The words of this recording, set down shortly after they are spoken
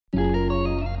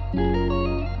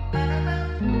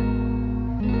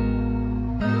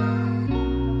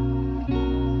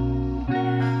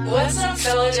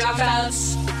fellow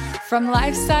dropouts? From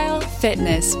lifestyle,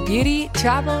 fitness, beauty,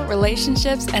 travel,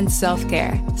 relationships, and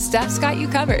self-care, Steph's got you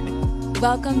covered.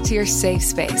 Welcome to your safe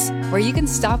space, where you can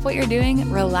stop what you're doing,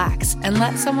 relax, and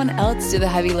let someone else do the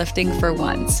heavy lifting for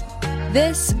once.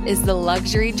 This is the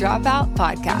Luxury Dropout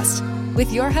Podcast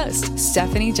with your host,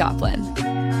 Stephanie Joplin.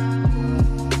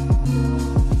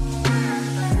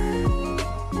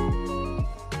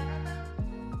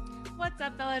 What's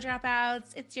up, fellow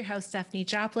dropouts? It's your host, Stephanie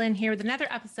Joplin, here with another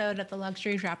episode of the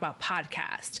Luxury Dropout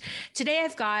Podcast. Today,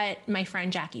 I've got my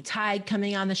friend Jackie Tigue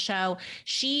coming on the show.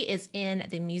 She is in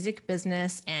the music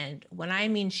business, and when I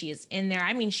mean she is in there,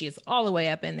 I mean she is all the way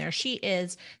up in there. She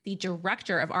is the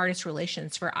Director of Artist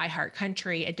Relations for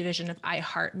iHeartCountry, a division of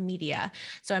iHeartMedia.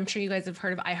 So I'm sure you guys have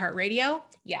heard of iHeartRadio.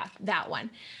 Yeah, that one.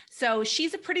 So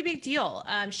she's a pretty big deal.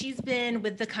 She's been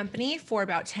with the company for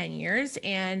about 10 years,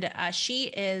 and she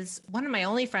is one of my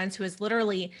only friends who has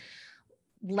literally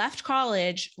left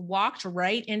college, walked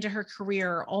right into her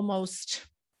career almost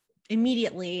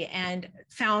immediately, and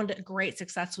found great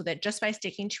success with it just by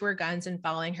sticking to her guns and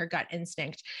following her gut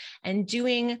instinct and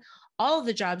doing all of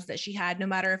the jobs that she had, no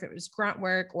matter if it was grunt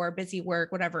work or busy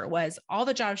work, whatever it was, all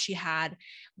the jobs she had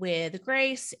with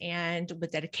grace and with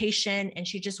dedication. And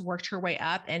she just worked her way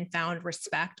up and found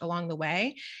respect along the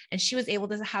way. And she was able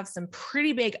to have some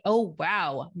pretty big, oh,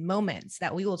 wow, moments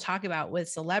that we will talk about with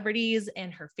celebrities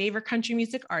and her favorite country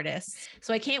music artists.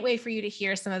 So I can't wait for you to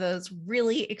hear some of those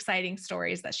really exciting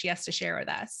stories that she has to share with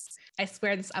us. I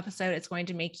swear this episode is going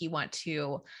to make you want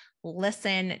to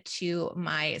listen to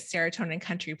my serotonin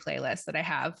country playlist that I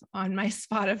have on my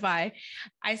Spotify.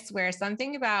 I swear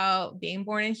something about being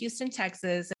born in Houston,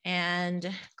 Texas, and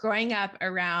growing up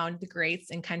around the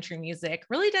greats in country music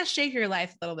really does shape your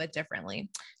life a little bit differently.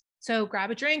 So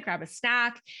grab a drink, grab a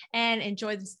snack, and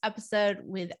enjoy this episode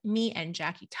with me and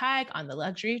Jackie Tigue on the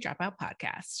Luxury Dropout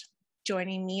Podcast.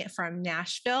 Joining me from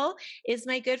Nashville is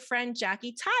my good friend,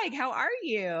 Jackie Tigue. How are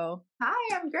you?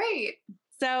 Hi, I'm great.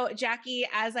 So Jackie,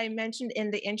 as I mentioned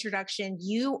in the introduction,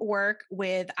 you work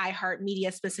with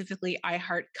iHeartMedia, specifically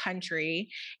iHeartCountry.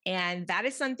 And that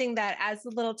is something that, as a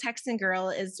little Texan girl,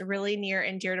 is really near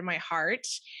and dear to my heart.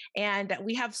 And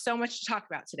we have so much to talk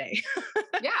about today.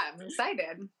 Yeah, I'm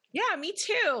excited. Yeah, me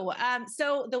too.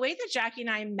 So the way that Jackie and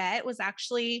I met was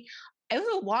actually, it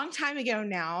was a long time ago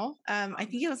now. I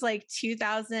think it was like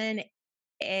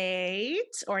 2008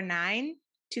 or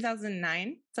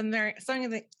 2009,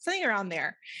 something around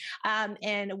there.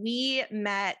 And we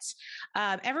met,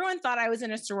 everyone thought I was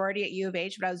in a sorority at U of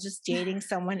H, but I was just dating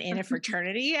someone in a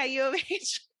fraternity at U of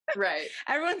H. Right.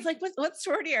 Everyone's like, what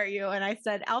sorority are you? And I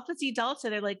said, Alpha Psi Delta.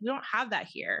 They're like, we don't have that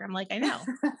here. I'm like, I know,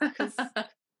 because it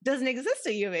doesn't exist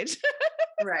at U of H.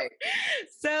 Right.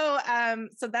 So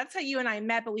that's how you and I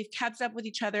met, but we've kept up with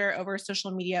each other over social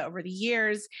media over the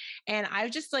years. And I've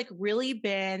just like really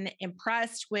been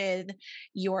impressed with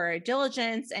your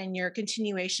diligence and your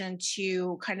continuation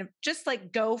to kind of just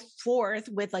like go forth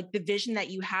with like the vision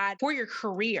that you had for your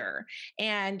career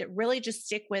and really just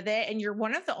stick with it. And you're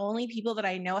one of the only people that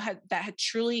I know that had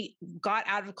truly got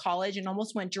out of college and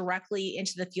almost went directly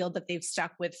into the field that they've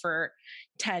stuck with for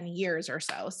 10 years or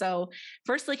so. So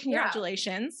firstly,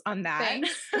 congratulations on that.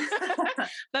 Thanks.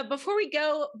 But before we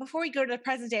go to the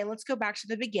present day, let's go back to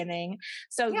the beginning.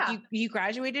 So you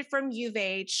graduated from U of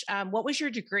H. What was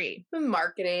your degree?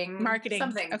 Marketing.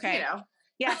 Something. Okay.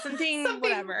 Yeah, something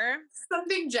whatever.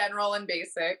 Something general and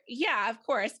basic. Yeah, of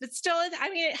course. But still, I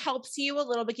mean, it helps you a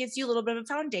little bit, gives you a little bit of a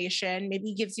foundation,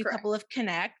 maybe gives you a couple of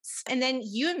connects. And then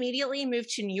you immediately moved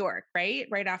to New York, right?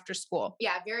 Right after school.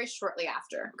 Yeah, very shortly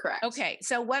after. Correct. Okay.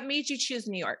 So what made you choose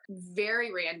New York?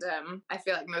 Very random. I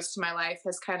feel like most of my life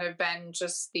has kind of been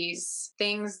just these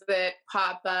things that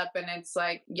pop up and it's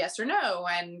like yes or no.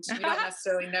 And you don't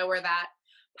necessarily know where that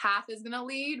path is going to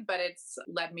lead, but it's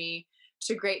led me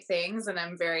to great things. And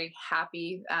I'm very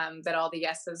happy that all the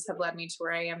yeses have led me to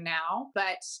where I am now.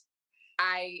 But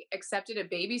I accepted a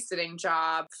babysitting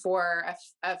job for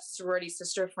a sorority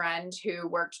sister friend who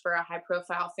worked for a high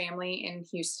profile family in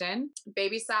Houston.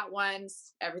 Babysat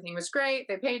once, everything was great.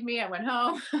 They paid me, I went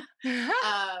home.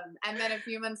 And then a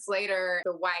few months later,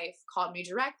 the wife called me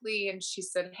directly and she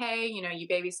said, hey, you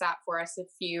babysat for us a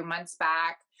few months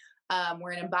back.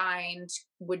 We're in a bind.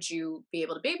 Would you be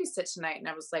able to babysit tonight? And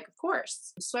I was like, of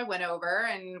course. So I went over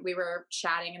and we were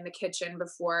chatting in the kitchen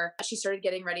before she started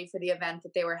getting ready for the event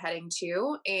that they were heading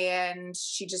to. And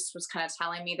she just was kind of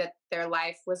telling me that their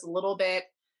life was a little bit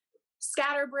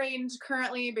scatterbrained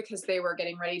currently because they were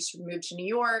getting ready to move to New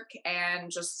York and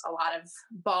just a lot of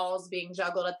balls being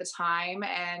juggled at the time.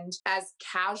 And as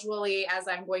casually as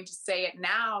I'm going to say it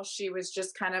now, she was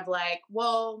just kind of like,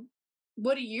 well,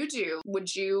 what do you do?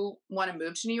 Would you want to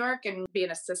move to New York and be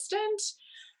an assistant?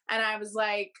 And I was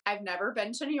like, I've never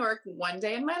been to New York one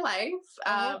day in my life.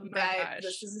 But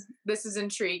this is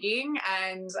intriguing,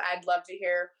 and I'd love to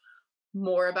hear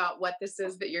more about what this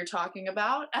is that you're talking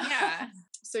about. Yeah.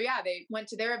 So yeah, they went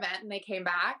to their event and they came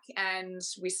back, and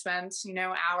we spent,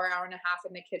 hour and a half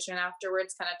in the kitchen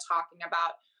afterwards, kind of talking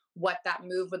about what that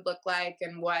move would look like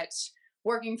and what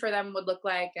working for them would look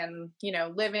like, and,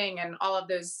 living, and all of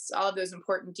those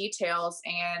important details.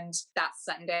 And that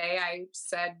Sunday I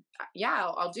said, yeah,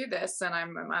 I'll do this. And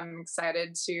I'm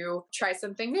excited to try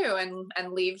something new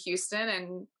and leave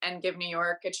Houston and give New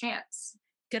York a chance.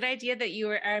 Good idea that you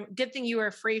were, good thing you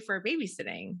were free for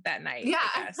babysitting that night. Yeah.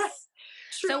 I guess.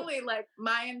 Truly, like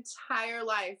my entire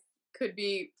life could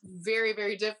be very,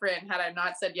 very different had I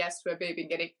not said yes to a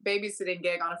babysitting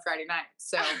gig on a Friday night.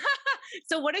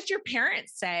 So what did your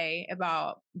parents say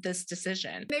about this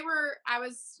decision?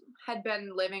 Had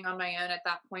been living on my own at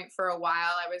that point for a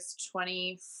while. I was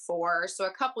 24, so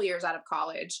a couple years out of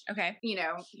college. Okay.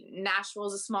 Nashville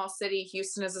is a small city.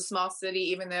 Houston is a small city,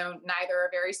 even though neither are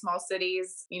very small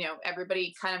cities.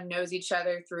 Everybody kind of knows each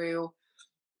other through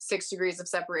 6 degrees of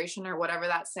separation, or whatever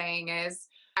that saying is.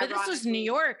 But this was New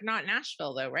York, not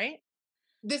Nashville though, right?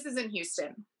 This is in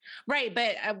Houston. Right.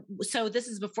 But so this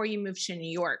is before you moved to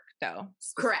New York though.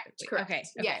 Correct. Okay.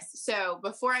 Yes. So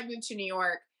before I moved to New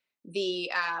York,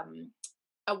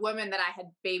 a woman that I had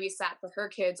babysat for her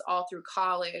kids all through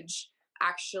college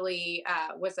actually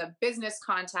was a business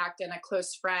contact and a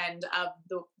close friend of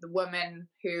the woman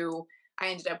who I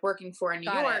ended up working for in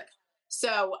New York.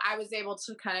 So I was able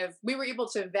to we were able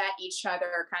to vet each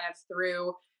other kind of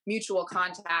through mutual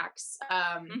contacts.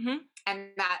 And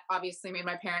that obviously made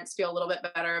my parents feel a little bit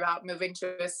better about moving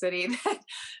to a city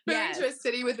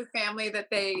with a family that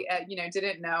they,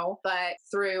 didn't know. But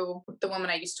through the woman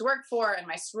I used to work for and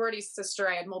my sorority sister,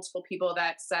 I had multiple people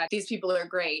that said, these people are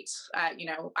great. I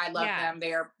love them.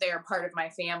 They are part of my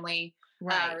family,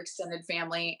 or extended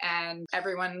family. And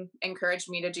everyone encouraged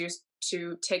me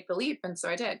to take the leap. And so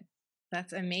I did.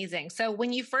 That's amazing. So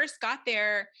when you first got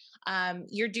there,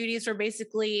 your duties were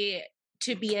basically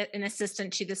to be an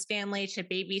assistant to this family, to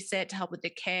babysit, to help with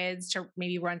the kids, to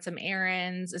maybe run some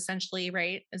errands, essentially,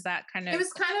 right? Is that kind of? It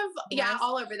was kind of,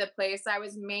 all over the place. I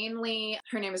was mainly,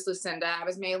 her name is Lucinda. I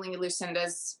was mainly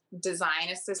Lucinda's design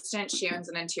assistant. She owns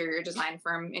an interior design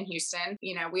firm in Houston.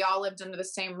 We all lived under the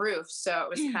same roof. So it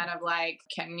was kind of like,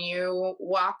 can you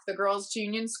walk the girls to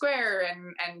Union Square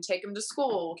and take them to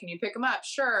school? Can you pick them up?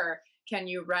 Sure. Can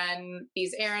you run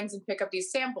these errands and pick up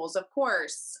these samples? Of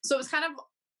course. So it was kind of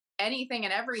anything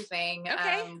and everything,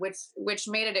 which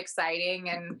made it exciting.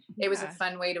 And it was a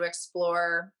fun way to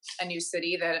explore a new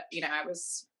city that, I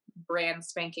was brand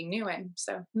spanking new in.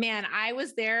 So, man, I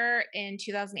was there in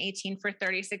 2018 for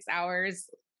 36 hours.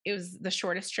 It was the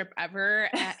shortest trip ever.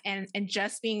 and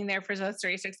just being there for those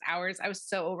 36 hours, I was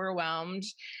so overwhelmed.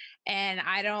 And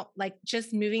I don't like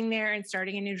just moving there and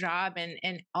starting a new job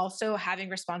and also having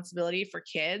responsibility for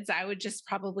kids. I would just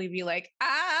probably be like,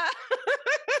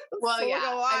 well, so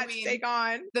yeah, take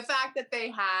on. The fact that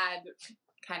they had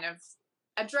kind of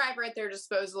a driver at their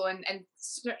disposal and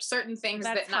certain things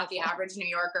that not the average New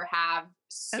Yorker have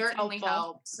certainly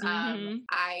helped.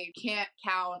 I can't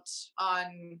count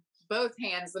on both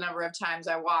hands the number of times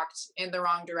I walked in the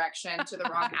wrong direction to the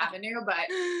wrong avenue, but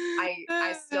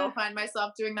I still find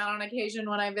myself doing that on occasion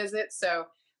when I visit. So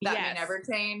that may never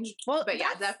change. Well, but yeah,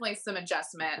 definitely some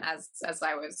adjustment as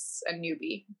I was a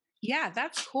newbie. Yeah,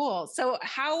 that's cool. So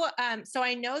so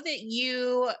I know that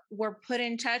you were put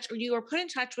in touch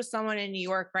with someone in New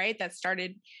York, right? That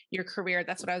started your career.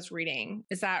 That's what I was reading.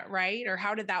 Is that right? Or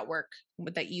how did that work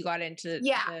that you got into?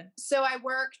 Yeah. So I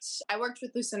worked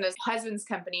with Lucinda's husband's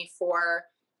company for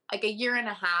like a year and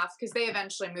a half, because they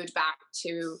eventually moved back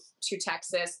to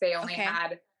Texas. They only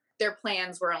had, their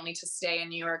plans were only to stay in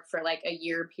New York for like a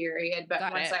year period. But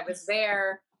once I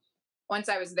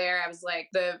was there, I was like,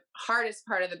 the hardest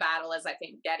part of the battle is, I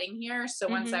think, getting here. So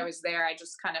once I was there, I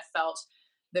just kind of felt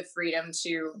the freedom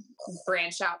to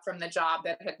branch out from the job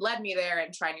that had led me there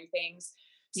and try new things.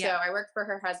 So I worked for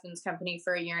her husband's company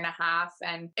for a year and a half,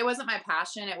 and it wasn't my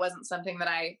passion. It wasn't something that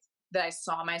I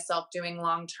saw myself doing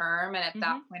long term. And at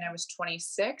that point I was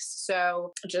 26.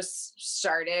 So just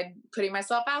started putting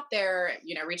myself out there,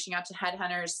 reaching out to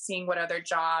headhunters, seeing what other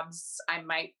jobs I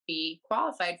might be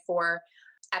qualified for.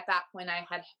 At that point, I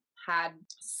had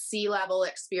C-level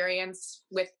experience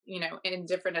with, in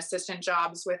different assistant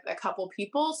jobs with a couple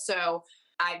people. So,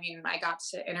 I got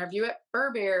to interview at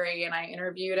Burberry, and I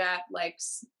interviewed at like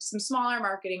some smaller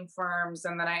marketing firms.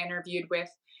 And then I interviewed with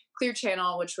Clear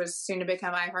Channel, which was soon to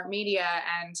become iHeartMedia.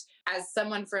 And as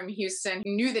someone from Houston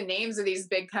who knew the names of these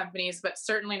big companies, but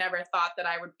certainly never thought that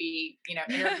I would be,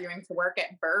 interviewing to work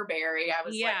at Burberry, I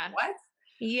was like, what?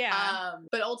 Yeah.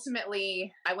 But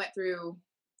ultimately I went through,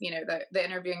 the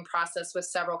interviewing process with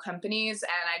several companies,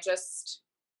 and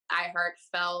iHeart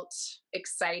felt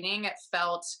exciting. It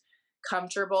felt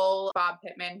comfortable. Bob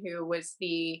Pittman, who was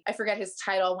I forget his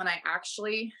title when I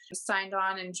actually signed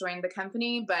on and joined the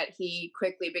company, but he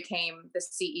quickly became the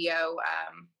CEO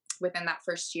within that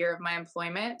first year of my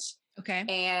employment. Okay.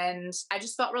 And I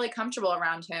just felt really comfortable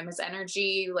around him, his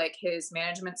energy, like his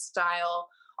management style,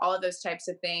 all of those types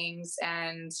of things,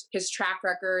 and his track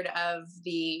record of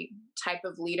the type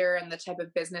of leader and the type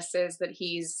of businesses that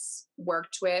he's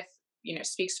worked with,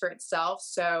 speaks for itself.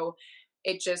 So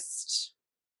it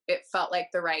felt like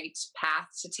the right path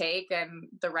to take and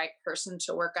the right person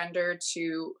to work under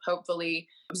to hopefully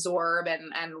absorb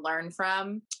and learn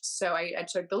from. So I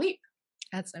took the leap.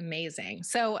 That's amazing.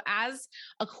 So as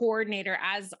a coordinator,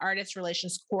 as artist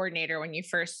relations coordinator, when you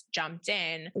first jumped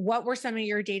in, what were some of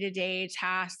your day-to-day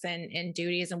tasks and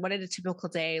duties, and what did a typical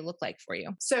day look like for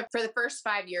you? So for the first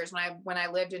 5 years when I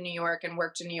lived in New York and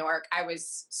worked in New York, I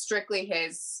was strictly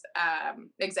his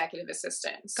executive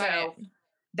assistant. So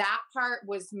that part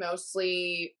was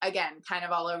mostly, again, kind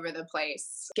of all over the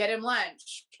place. Get him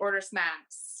lunch, order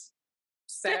snacks,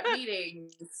 set up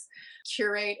meetings,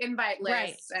 curate invite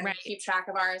lists, and keep track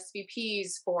of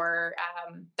RSVPs for,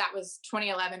 that was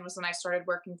 2011 was when I started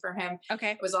working for him.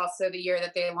 Okay. It was also the year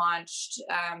that they launched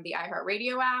the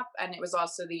iHeartRadio app. And it was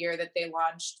also the year that they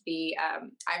launched the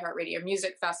iHeartRadio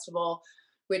Music Festival,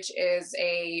 which is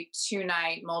a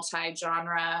 2-night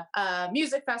multi-genre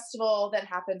music festival that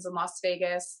happens in Las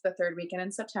Vegas the third weekend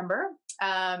in September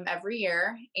every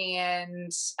year. And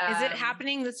is it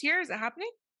happening this year? Is it happening?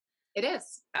 It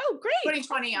is. Oh, great.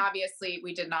 2020, obviously,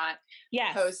 we did not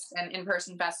host an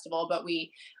in-person festival, but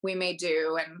we made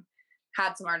do and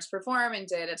had some artists perform and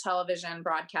did a television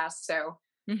broadcast. So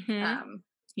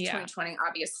 2020,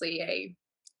 obviously, a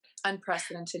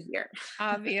unprecedented year.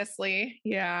 Obviously.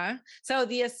 Yeah. So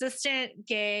the assistant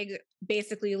gig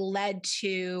basically led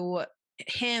to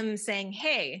him saying,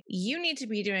 hey, you need to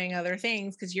be doing other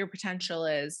things because your potential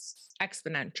is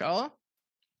exponential.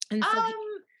 And so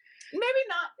maybe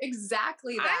not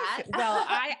exactly that.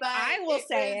 I will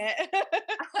say it.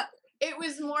 It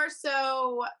was more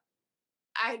so,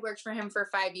 I had worked for him for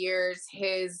 5 years.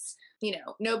 He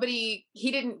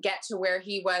didn't get to where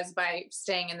he was by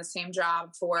staying in the same job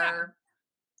for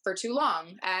too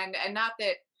long. And not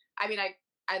that,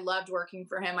 I loved working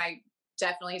for him. I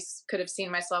definitely could have seen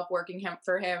myself working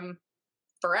for him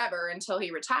forever until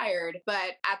he retired.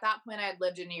 But at that point I had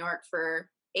lived in New York for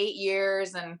 8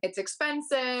 years, and it's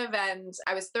expensive. And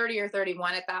I was 30 or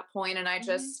 31 at that point. And I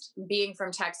just, being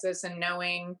from Texas and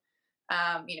knowing,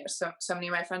 so many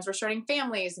of my friends were starting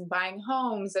families and buying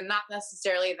homes, and not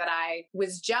necessarily that I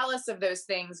was jealous of those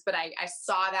things, but I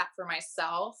saw that for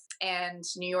myself. And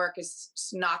New York is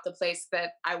not the place that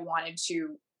I wanted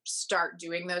to start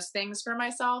doing those things for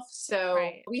myself. So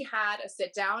we had a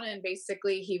sit down, and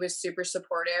basically he was super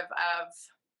supportive of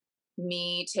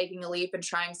me taking a leap and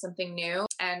trying something new.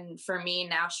 And for me,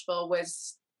 Nashville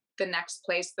was the next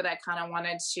place that I kind of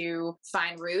wanted to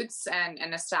find roots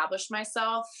and establish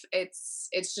myself. It's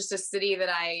just a city that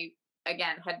I,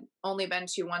 again, had only been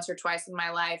to once or twice in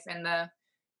my life,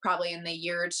 probably in the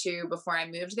year or two before I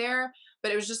moved there.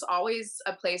 But it was just always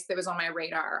a place that was on my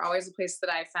radar, always a place that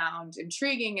I found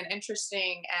intriguing and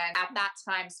interesting. And at that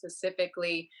time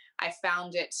specifically, I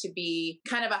found it to be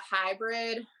kind of a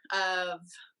hybrid of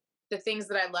the things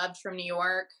that I loved from New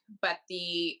York, but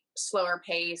the slower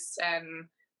pace and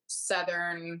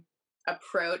Southern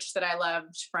approach that I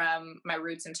loved from my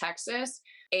roots in Texas.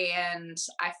 And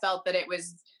I felt that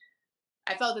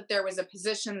there was a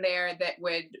position there that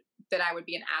I would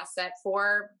be an asset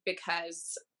for,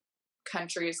 because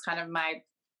country is kind of my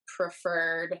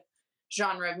preferred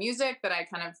genre of music that I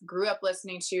kind of grew up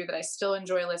listening to, that I still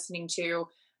enjoy listening to,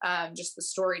 just the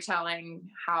storytelling,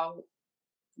 how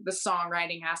the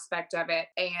songwriting aspect of it.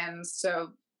 And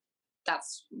so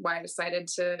that's why I decided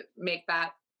to make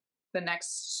that the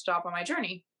next stop on my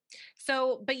journey.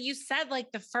 So, but you said like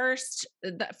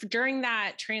during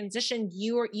that transition,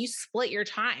 you split your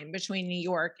time between New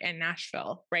York and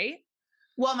Nashville, right?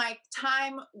 Well, my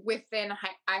time within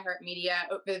iHeartMedia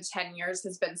over the 10 years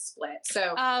has been split.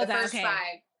 So the first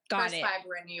five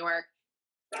were in New York.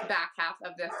 Back half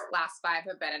of the last 5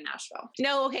 have been in Nashville.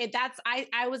 No, okay.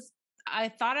 I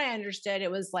thought I understood.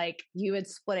 It was like you had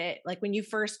split it. Like when you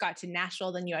first got to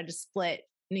Nashville, then you had to split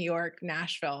New York,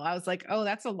 Nashville. I was like, oh,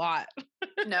 that's a lot.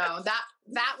 No,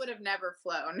 that would have never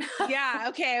flown. Yeah.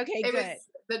 Okay. Good.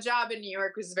 The job in New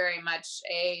York was very much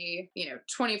a,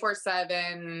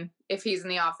 24/7. If he's in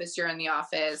the office, you're in the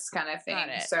office kind of thing.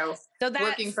 So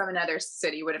working from another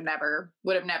city would have never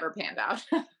panned out.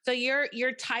 So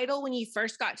your title when you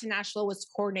first got to Nashville was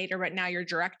coordinator, but now you're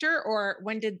director, or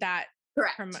when did that?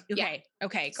 Correct. Okay.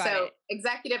 Got it. So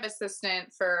executive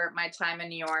assistant for my time in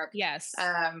New York. Yes.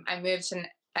 I moved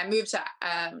to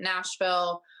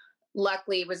Nashville.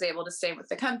 Luckily was able to stay with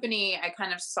the company. I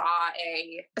kind of saw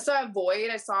a void.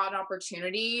 I saw an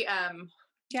opportunity.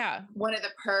 One of the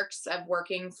perks of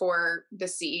working for the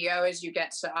CEO is you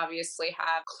get to obviously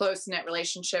have close-knit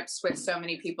relationships with so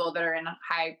many people that are in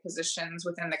high positions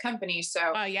within the company. So,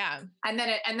 and then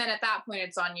at that point,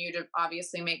 it's on you to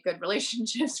obviously make good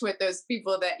relationships with those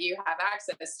people that you have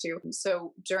access to.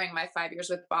 So during my 5 years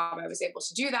with Bob, I was able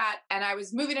to do that. And I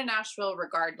was moving to Nashville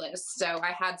regardless. So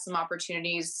I had some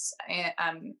opportunities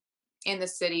in the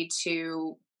city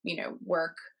to,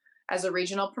 work as a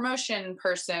regional promotion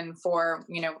person for,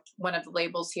 one of the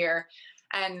labels here.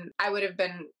 And I would have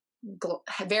been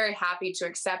very happy to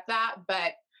accept that.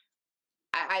 But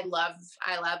I love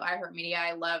iHeartMedia.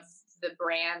 I love the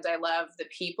brand. I love the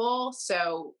people.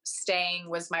 So staying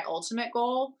was my ultimate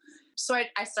goal. So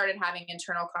I started having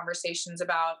internal conversations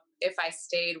about if I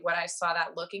stayed, what I saw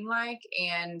that looking like.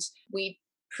 And we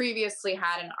previously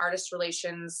had an artist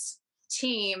relations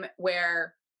team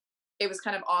where it was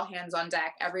kind of all hands on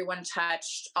deck. Everyone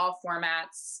touched all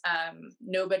formats.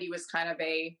 Nobody was kind of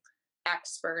a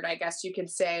expert, I guess you could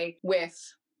say, with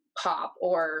pop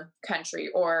or country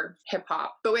or hip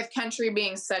hop. But with country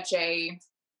being such a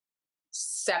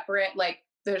separate, like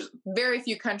there's very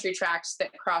few country tracks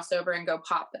that cross over and go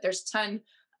pop, but there's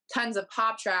tons of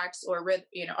pop tracks or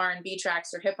R&B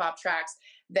tracks or hip hop tracks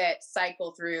that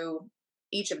cycle through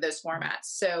each of those formats.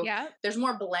 So there's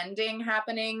more blending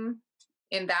happening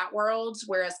in that world,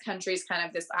 whereas country is kind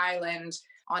of this island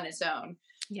on its own.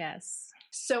 Yes.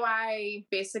 So I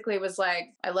basically was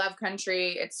like, I love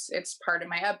country. It's part of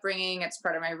my upbringing. It's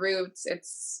part of my roots.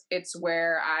 It's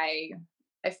where I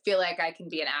feel like I can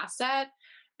be an asset.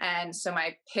 And so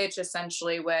my pitch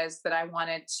essentially was that I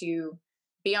wanted to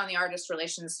be on the artist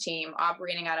relations team,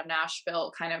 operating out of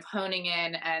Nashville, kind of honing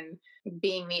in and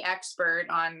being the expert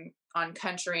on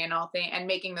country and all things, and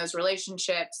making those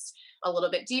relationships a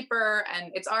little bit deeper.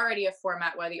 And it's already a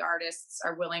format where the artists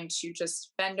are willing to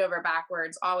just bend over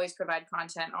backwards, always provide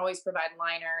content, always provide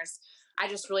liners. I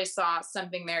just really saw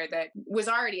something there that was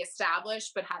already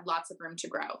established, but had lots of room to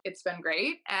grow. It's been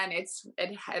great. And it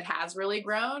has really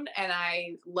grown. And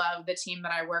I love the team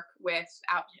that I work with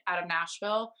out of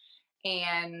Nashville.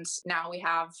 And now we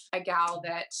have a gal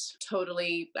that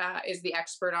totally is the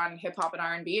expert on hip hop and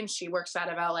R&B, and she works out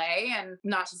of LA. And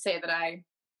not to say that I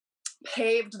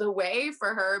paved the way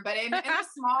for her, but in a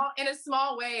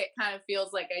small way, it kind of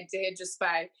feels like I did, just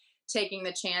by taking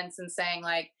the chance and saying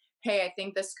like, hey, I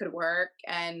think this could work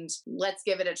and let's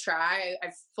give it a try. I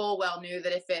full well knew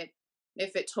that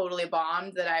if it totally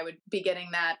bombed, that I would be getting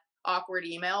that awkward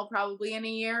email probably in a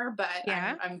year, but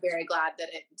I'm very glad that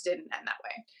it didn't end that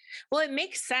way. Well, it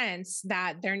makes sense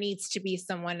that there needs to be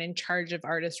someone in charge of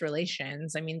artist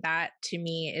relations. I mean, that to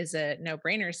me is a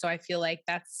no-brainer. So I feel like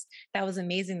that was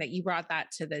amazing that you brought that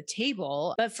to the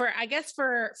table. But for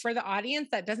the audience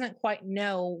that doesn't quite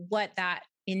know what that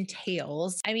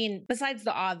entails, I mean, besides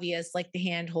the obvious, like the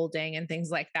hand holding and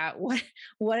things like that,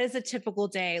 what does a typical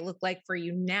day look like for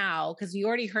you now? Because you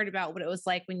already heard about what it was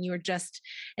like when you were just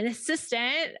an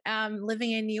assistant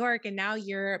living in New York, and now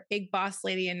you're a big boss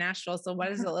lady in Nashville. So what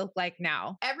does it look like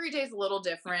now? Every day is a little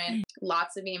different.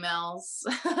 Lots of emails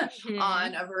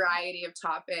on a variety of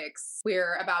topics.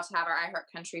 We're about to have our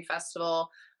iHeartCountry Festival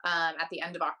at the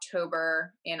end of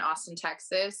October in Austin,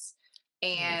 Texas.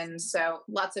 And so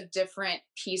lots of different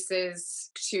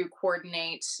pieces to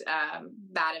coordinate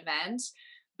that event.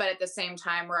 But at the same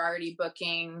time, we're already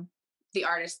booking the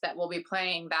artists that will be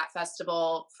playing that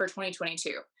festival for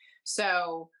 2022.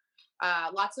 So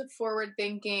lots of forward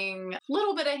thinking, a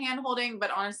little bit of hand holding,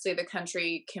 but honestly, the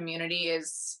country community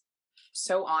is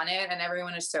so on it, and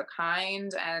everyone is so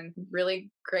kind and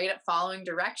really great at following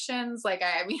directions. Like,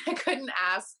 I mean, I couldn't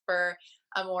ask for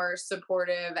a more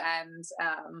supportive and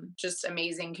just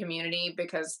amazing community,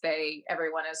 because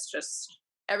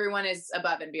everyone is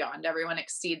above and beyond. Everyone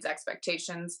exceeds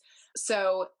expectations.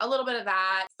 So a little bit of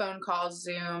that, phone calls,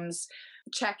 Zooms,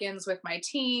 check-ins with my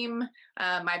team.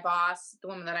 My boss, the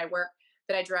woman that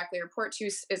I directly report to,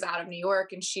 is out of New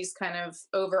York, and she's kind of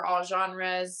over all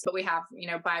genres. But we have,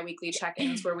 bi-weekly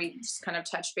check-ins where we just kind of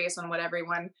touch base on what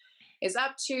everyone is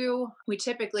up to. We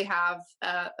typically have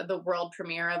the world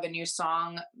premiere of a new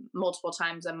song multiple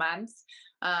times a month,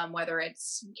 whether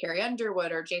it's Carrie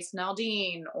Underwood or Jason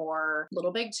Aldean or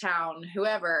Little Big Town,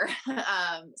 whoever,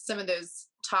 some of those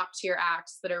top tier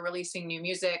acts that are releasing new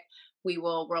music, we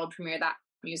will world premiere that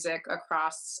music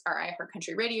across our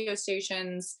iHeartCountry radio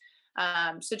stations.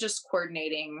 So just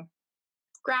coordinating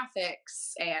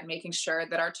graphics and making sure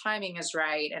that our timing is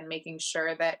right and making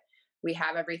sure that we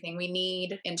have everything we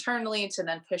need internally to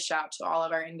then push out to all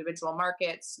of our individual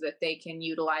markets so that they can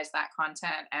utilize that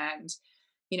content and,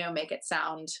 make it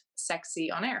sound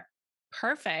sexy on air.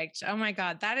 Perfect. Oh my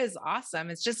God. That is awesome.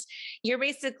 It's just, you're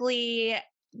basically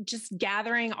just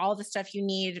gathering all the stuff you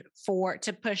need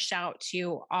to push out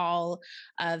to all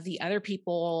of the other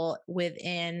people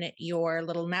within your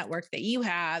little network that you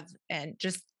have, and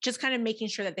just kind of making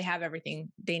sure that they have everything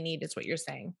they need is what you're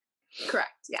saying.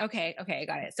 Correct. Yeah. Okay.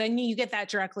 Got it. So you get that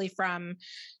directly from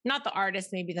not the artist,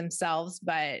 maybe themselves,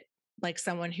 but like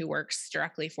someone who works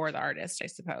directly for the artist, I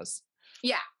suppose.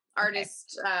 Yeah.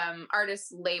 Artist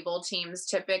label teams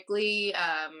typically,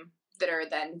 that are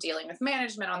then dealing with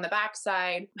management on the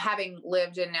backside. Having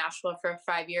lived in Nashville for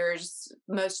 5 years,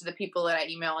 most of the people that I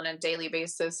email on a daily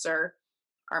basis are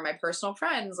my personal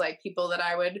friends, like people that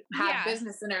I would have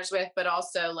business dinners with, but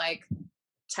also like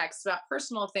text about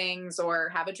personal things or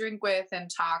have a drink with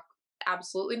and talk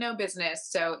absolutely no business.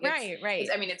 So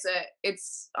it's,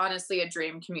 it's honestly a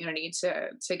dream community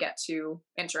to get to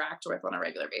interact with on a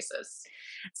regular basis.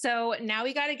 So now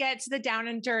we got to get to the down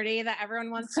and dirty that everyone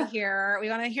wants to hear.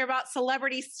 We want to hear about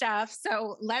celebrity stuff.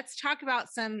 So let's talk about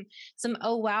some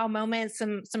oh wow moments,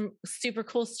 some super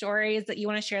cool stories that you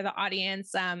want to share the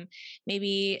audience.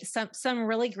 Maybe some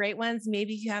really great ones.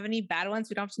 Maybe if you have any bad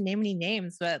ones, we don't have to name any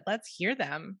names, but let's hear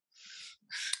them.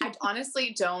 I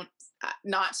honestly don't,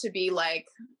 not to be like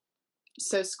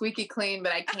so squeaky clean,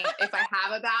 but I can't, if I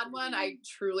have a bad one, I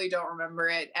truly don't remember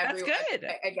it. That's good.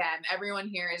 Again, everyone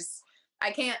here is, I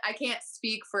can't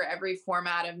speak for every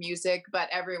format of music, but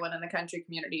everyone in the country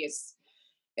community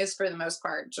is for the most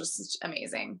part just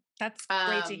amazing. That's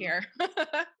great to hear.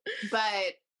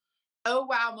 But oh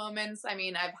wow moments, I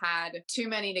mean, I've had too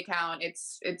many to count.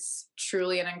 It's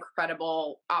truly an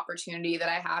incredible opportunity that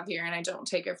I have here, and I don't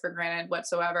take it for granted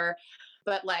whatsoever.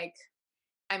 But like,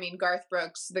 I mean, Garth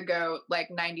Brooks, the GOAT, like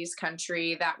 90s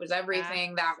country, that was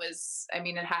everything. That was, I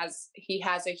mean, he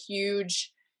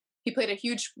played a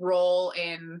huge role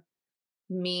in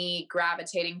me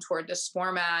gravitating toward this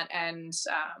format, and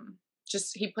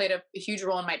he played a huge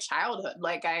role in my childhood.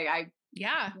 Like I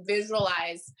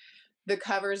visualize the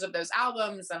covers of those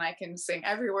albums, and I can sing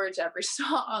every word to every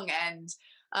song. And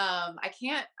I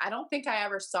don't think I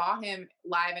ever saw him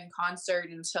live in concert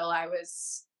until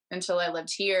I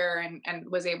lived here and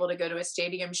was able to go to a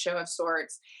stadium show of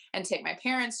sorts and take my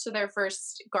parents to their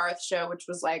first Garth show, which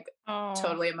was like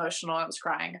totally emotional. I was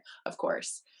crying, of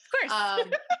course.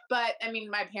 But I mean,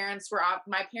 my parents were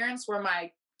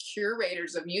my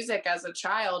curators of music as a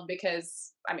child,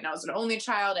 because I mean, I was an only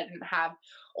child. I didn't have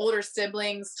older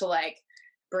siblings to like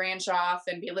branch off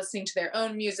and be listening to their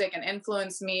own music and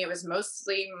influence me. It was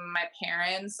mostly my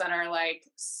parents and our like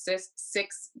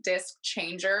 6-disc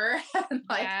changer. And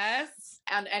like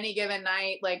on any given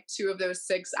night, like 2 of those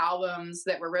 6 albums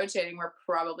that were rotating were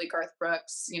probably Garth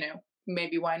Brooks,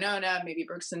 maybe Winona, maybe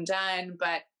Brooks and Dunn.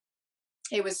 But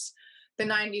it was, the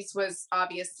 90s was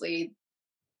obviously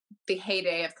the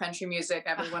heyday of country music.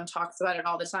 Everyone talks about it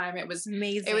all the time. It was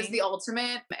amazing. It was the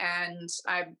ultimate. And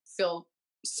I feel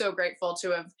so grateful to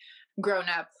have grown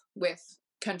up with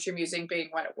country music being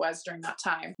what it was during that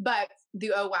time. But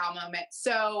the oh wow moment.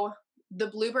 So the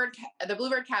Bluebird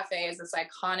Cafe is this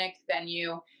iconic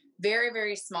venue, very,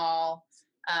 very small.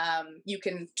 You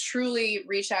can truly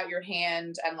reach out your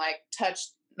hand and like touch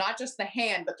not just the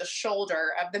hand, but the shoulder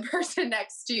of the person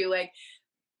next to you. Like,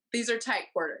 these are tight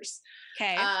quarters.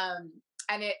 Okay.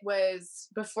 And it was,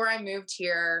 before I moved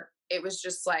here, it was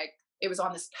just like, it was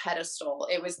on this pedestal.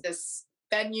 It was this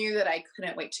venue that I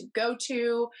couldn't wait to go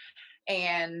to.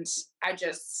 And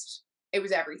it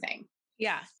was everything.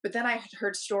 Yeah. But then I had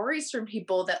heard stories from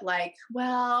people that like,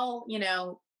 well,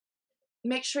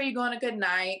 make sure you go on a good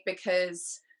night,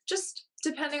 because just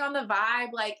depending on the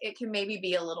vibe, like it can maybe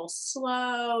be a little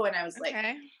slow. And I was like,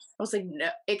 no,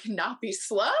 it cannot be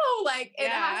slow. Like it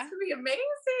has to be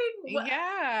amazing.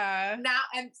 Yeah. Now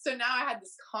I had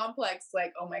this complex,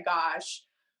 like, oh my gosh,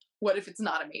 what if it's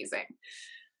not amazing?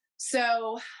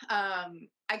 So,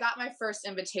 I got my first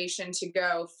invitation to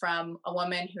go from a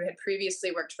woman who had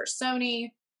previously worked for Sony.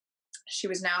 She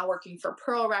was now working for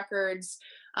Pearl Records,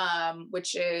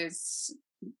 which is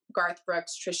Garth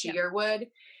Brooks, Trisha Yearwood.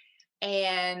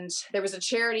 And there was a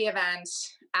charity event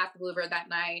at the Bluebird that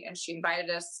night, and she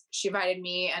invited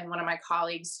me and one of my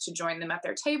colleagues to join them at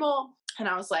their table. And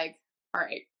I was like, all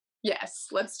right, yes,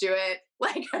 let's do it.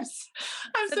 Like, I'm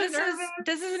so nervous.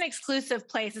 This is an exclusive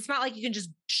place. It's not like you can just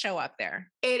show up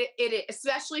there. It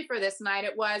especially for this night,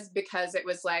 it was, because it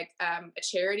was like a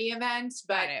charity event,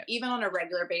 but even on a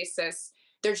regular basis,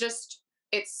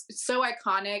 it's so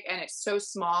iconic and it's so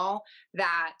small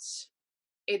that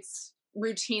it's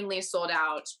routinely sold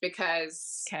out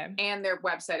because, and their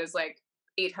website is like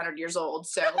 800 years old.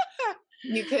 So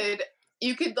you could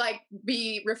like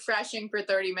be refreshing for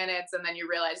 30 minutes and then you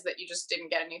realize that you just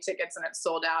didn't get any tickets and it's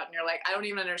sold out. And you're like, I don't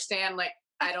even understand. Like,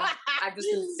 I've just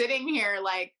been sitting here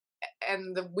like,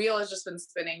 and the wheel has just been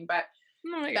spinning, but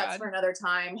that's for another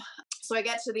time. So I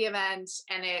get to the event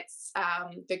and it's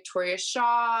Victoria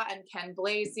Shaw and Ken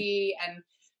Blasey and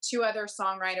two other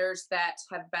songwriters that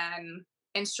have been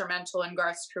instrumental in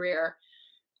Garth's career.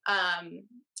 And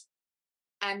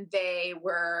they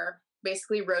were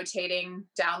basically rotating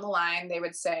down the line. They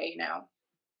would say,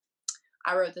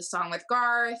 I wrote this song with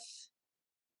Garth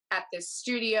at this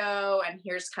studio, and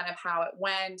here's kind of how it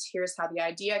went. Here's how the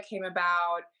idea came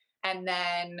about. And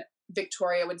then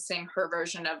Victoria would sing her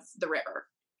version of The River.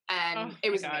 And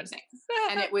it was amazing.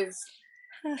 And it was,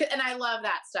 and I love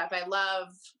that stuff. I love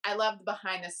the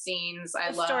behind the scenes.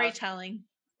 I love storytelling.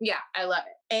 Yeah, I love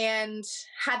it. And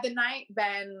had the night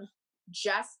been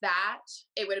just that,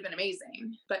 it would have been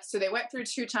amazing. But so they went through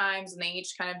 2 times and they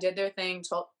each kind of did their thing,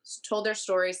 told their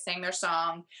stories, sang their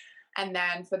song. And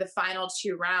then for the final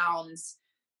 2 rounds,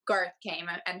 Garth came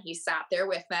and he sat there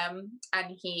with them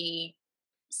and he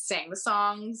sang the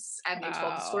songs and they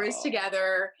told the stories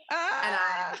together.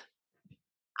 And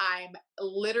I'm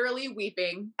literally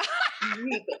weeping.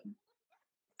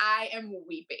 I am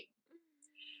weeping.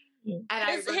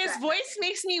 And his voice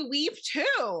makes me weep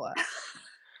too.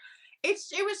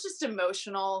 It was just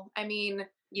emotional. I mean,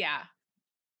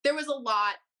 there was a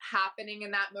lot happening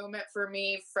in that moment for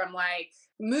me. From like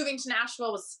moving to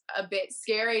Nashville was a bit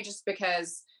scary just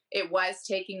because it was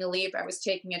taking a leap. I was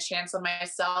taking a chance on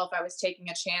myself. I was taking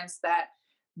a chance that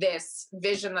this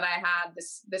vision that I had,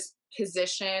 this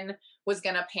position was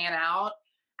going to pan out.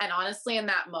 And honestly, in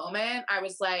that moment, I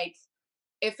was like,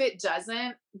 if it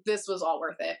doesn't, this was all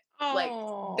worth it. Like,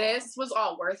 this was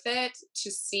all worth it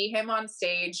to see him on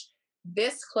stage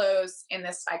this close in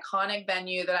this iconic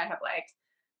venue that I have like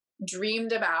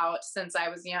dreamed about since I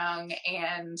was young.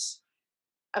 And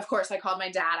of course I called my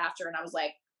dad after and I was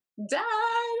like, Dad,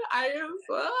 I am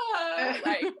so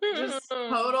like just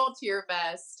total tear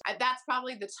fest. That's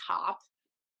probably the top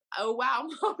oh wow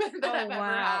moment that I've ever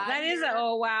had. That is a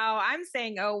oh wow. I'm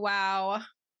saying oh wow.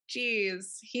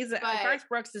 Jeez. Garth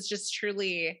Brooks is just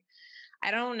truly,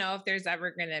 I don't know if there's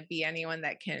ever going to be anyone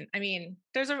that can, I mean,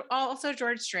 there's also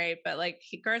George Strait, but like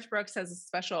Garth Brooks has a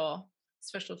special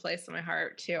place in my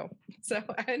heart too. So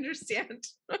I understand.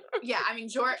 Yeah. I mean,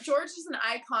 George is an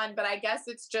icon, but I guess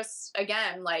it's just,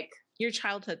 again, like your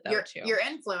childhood though, too. Your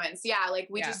influence. Yeah. Like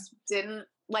we just didn't,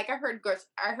 like I heard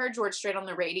George Strait on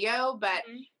the radio, but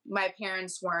my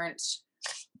parents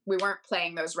we weren't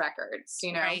playing those records,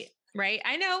 Right.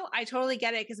 I know. I totally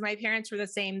get it. Cause my parents were the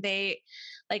same. They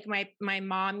like my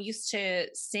mom used to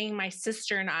sing my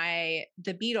sister and I,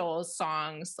 the Beatles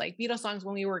songs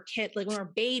when we were kids, like when we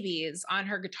were babies on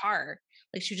her guitar,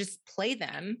 like she would just play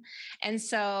them. And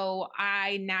so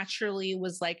I naturally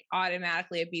was like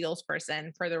automatically a Beatles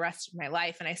person for the rest of my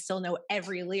life. And I still know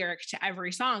every lyric to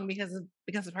every song because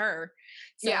of her.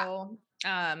 So,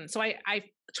 so I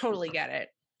totally get it.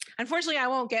 Unfortunately, I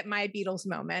won't get my Beatles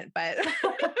moment, but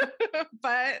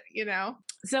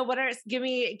So give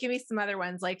me some other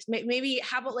ones, like maybe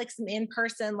how about like some in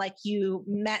person, like you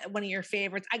met one of your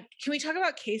favorites. Can we talk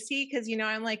about Casey? Cause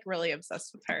I'm like really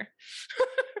obsessed with her.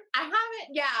 I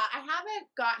haven't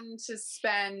gotten to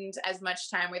spend as much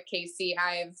time with Casey.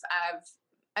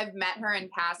 I've met her in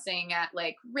passing at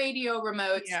like radio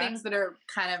remotes, things that are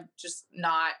kind of just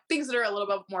not things that are a little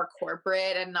bit more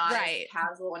corporate and not as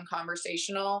casual and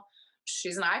conversational.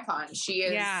 She's an icon. She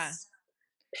is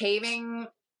paving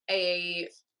a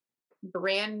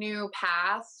brand new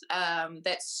path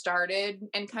that started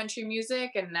in country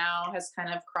music and now has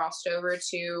kind of crossed over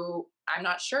to, I'm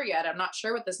not sure yet. I'm not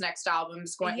sure what this next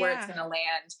album's where it's going to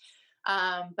land.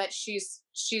 But she's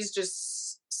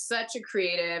just such a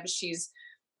creative. She's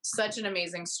such an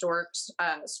amazing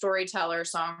storyteller,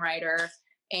 songwriter.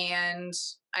 And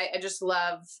I just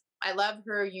love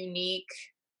her unique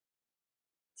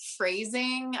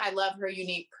phrasing. I love her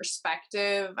unique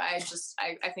perspective. I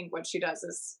think what she does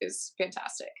is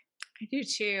fantastic. I do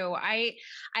too. I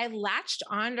latched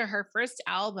onto her first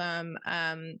album,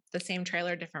 the Same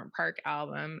Trailer, Different Park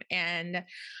album, and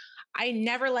I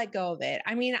never let go of it.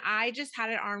 I mean, I just had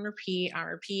it on repeat,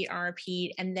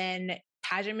 and then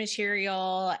Pageant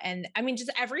Material, and I mean,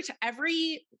 just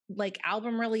every like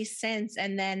album release since,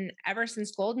 and then ever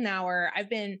since Golden Hour,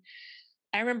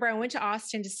 I remember I went to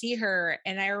Austin to see her,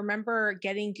 and I remember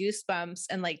getting goosebumps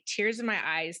and like tears in my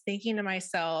eyes, thinking to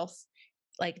myself,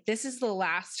 like, this is the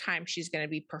last time she's going to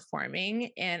be performing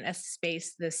in a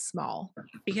space this small,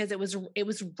 because it was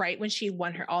right when she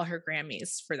won all her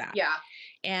Grammys for that. Yeah.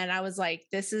 And I was like,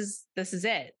 this is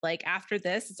it. Like, after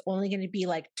this, it's only going to be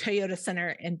like Toyota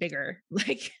Center and bigger,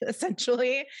 like,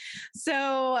 essentially.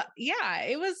 So yeah,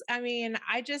 I mean,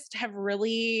 I just have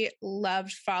really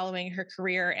loved following her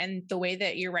career, and the way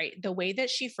that you're right, the way that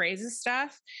she phrases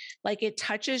stuff, like, it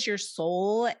touches your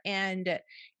soul. And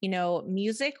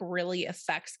music really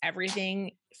affects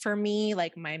everything for me,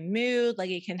 like my mood,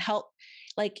 like it can help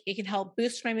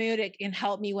boost my mood. It can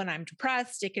help me when I'm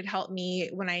depressed. It could help me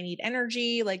when I need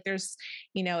energy. Like there's,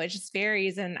 it just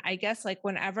varies. And I guess like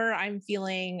whenever I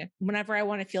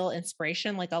want to feel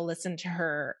inspiration, like I'll listen to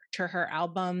her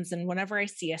albums. And whenever I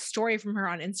see a story from her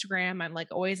on Instagram, I'm like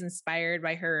always inspired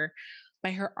by her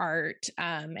art.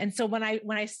 And so when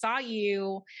I saw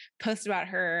you post about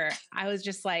her, I was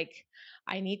just like,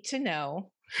 I need to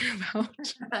know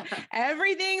about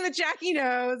everything that Jackie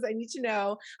knows. I need to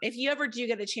know. If you ever do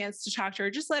get a chance to talk to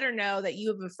her, just let her know that you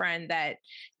have a friend that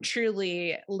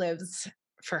truly lives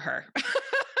for her.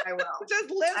 I will.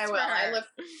 Just lives I will. For her.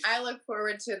 I look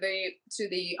forward to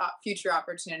the future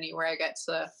opportunity where I get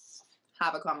to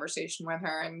have a conversation with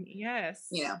her, and yes,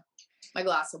 a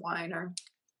glass of wine or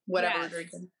whatever we're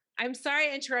drinking. I'm sorry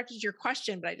I interrupted your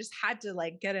question, but I just had to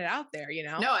like get it out there,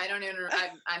 No, I don't even,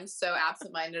 I'm so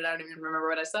absent-minded. I don't even remember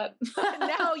what I said.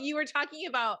 No, you were talking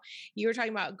about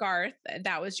Garth.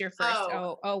 That was your first,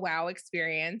 oh wow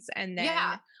experience. And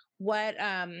then what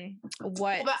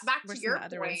well, back to your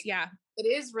other point, yeah, it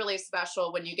is really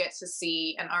special when you get to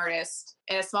see an artist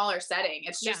in a smaller setting.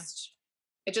 It's just,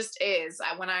 it just is.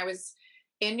 When I was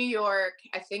in New York,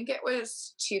 I think it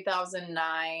was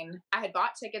 2009, I had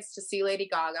bought tickets to see Lady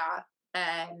Gaga,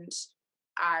 and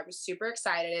I was super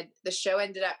excited. The show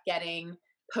ended up getting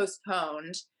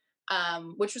postponed,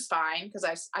 which was fine because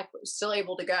I was still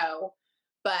able to go.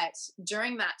 But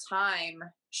during that time,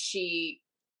 she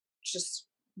just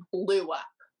blew up.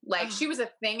 Like, she was a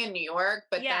thing in New York,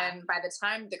 but then by the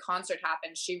time the concert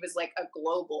happened, she was like a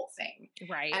global thing.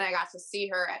 Right. And I got to see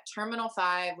her at Terminal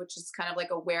 5, which is kind of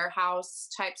like a warehouse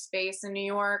type space in New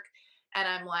York. And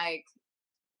I'm like,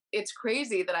 it's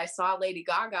crazy that I saw Lady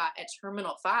Gaga at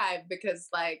Terminal 5, because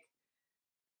like,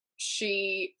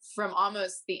 she, from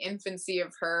almost the infancy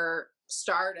of her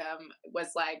stardom, was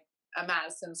like a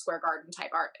Madison Square Garden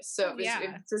type artist. So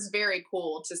it was very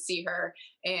cool to see her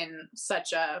in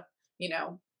such a,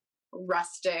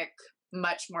 rustic,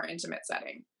 much more intimate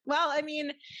setting. Well, I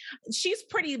mean, she's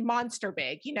pretty monster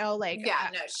big, like. Yeah,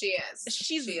 no, she is.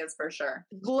 She is for sure.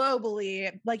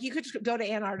 Globally, like you could go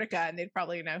to Antarctica and they'd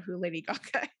probably know who Lady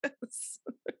Gaga is.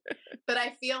 But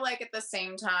I feel like at the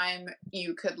same time,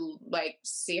 you could like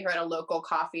see her at a local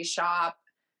coffee shop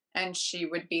and she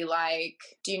would be like,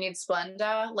 do you need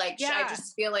Splenda? Like, I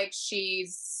just feel like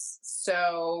she's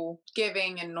so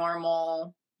giving and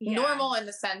normal in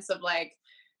the sense of like,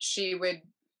 she would,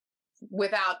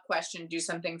 without question, do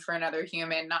something for another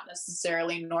human, not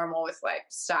necessarily normal with like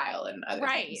style and other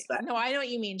things. But. No, I know what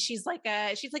you mean. She's like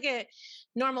a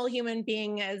normal human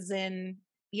being, as in,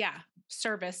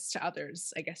 service to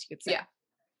others, I guess you could say.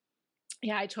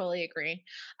 Yeah, I totally agree.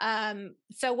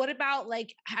 So what about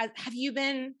like, have you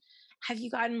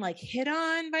gotten like hit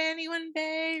on by anyone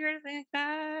big or anything like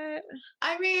that?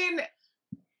 I mean,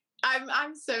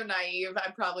 I'm so naive.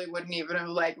 I probably wouldn't even have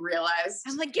like realized.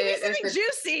 I'm like, give me something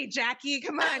juicy, Jackie.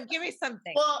 Come on, give me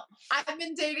something. Well, I've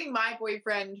been dating my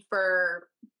boyfriend for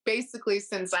basically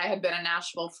since I had been in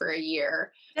Nashville for a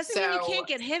year. Doesn't mean you can't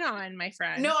get hit on, my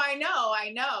friend. No, I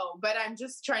know. But I'm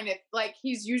just trying to, like,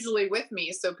 he's usually with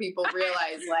me, so people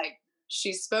realize like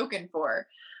she's spoken for.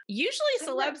 Usually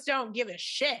celebs don't give a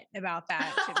shit about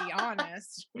that, to be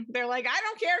honest. They're like, I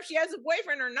don't care if she has a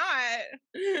boyfriend or not.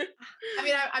 I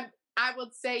mean, I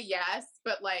would say yes,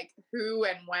 but like who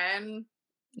and when,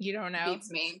 you don't know.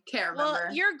 Beats me. Can't remember.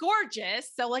 Well, you're gorgeous,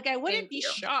 so like I wouldn't be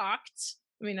shocked.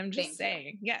 I mean, I'm just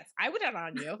saying. Yes, I would hit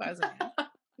on you if I was a man.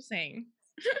 Just saying.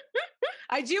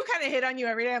 I do kind of hit on you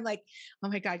every day. I'm like, oh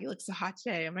my God, you look so hot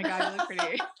today. Oh my God, you look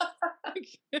pretty.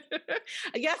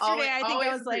 Yesterday, I think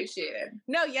I was like,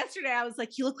 yesterday I was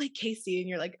like, you look like Casey. And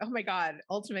you're like, oh my God,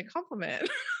 ultimate compliment.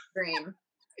 Dream.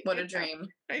 What a dream.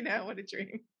 I know, what a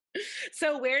dream.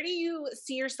 So where do you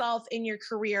see yourself in your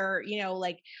career?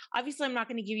 Like, obviously I'm not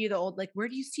going to give you the old, like, where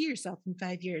do you see yourself in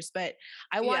 5 years? But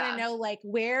I want to know,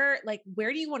 where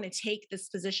do you want to take this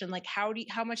position? Like, how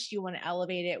much do you want to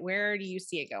elevate it? Where do you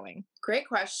see it going? Great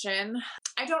question.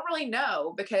 I don't really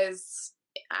know, because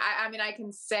I mean, I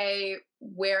can say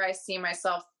where I see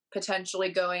myself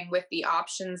potentially going with the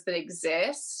options that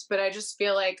exist, but I just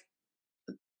feel like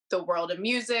the world of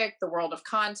music, the world of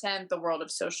content, the world of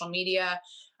social media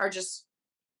are just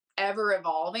ever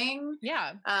evolving.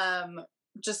 Yeah.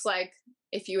 Just like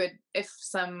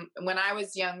when I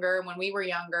was younger, when we were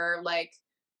younger, like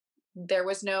there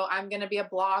was no, I'm going to be a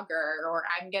blogger, or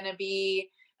I'm going to be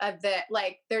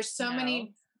like, there's so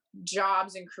many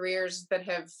jobs and careers that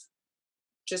have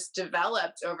just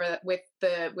developed with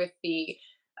the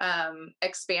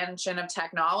expansion of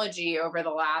technology over the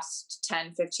last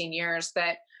 10, 15 years,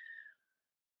 that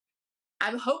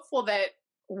I'm hopeful that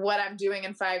what I'm doing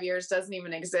in 5 years doesn't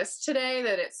even exist today,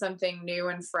 that it's something new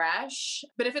and fresh.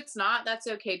 But if it's not, that's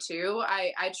okay too.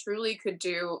 I truly could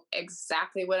do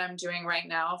exactly what I'm doing right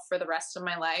now for the rest of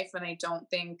my life. And I don't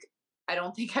think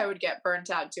I would get burnt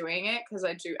out doing it, because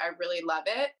I really love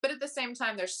it. But at the same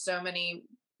time, there's so many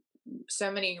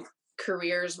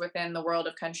careers within the world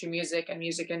of country music and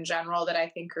music in general that I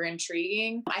think are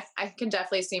intriguing. I can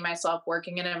definitely see myself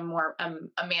working in a more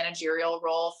a managerial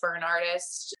role for an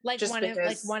artist. Like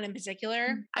one in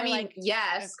particular? I mean,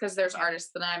 yes, because there's artists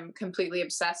that I'm completely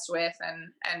obsessed with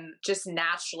and just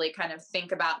naturally kind of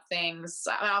think about things.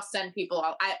 I'll send people.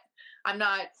 I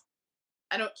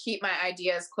don't keep my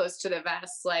ideas close to the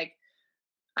vest. Like,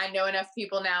 I know enough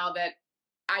people now that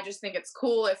I just think it's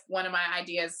cool if one of my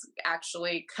ideas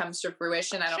actually comes to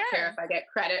fruition. I don't care if I get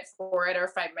credit for it or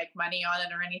if I make money on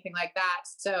it or anything like that.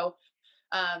 So,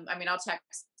 I mean, I'll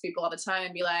text people all the time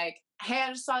and be like, hey,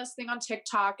 I just saw this thing on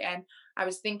TikTok and I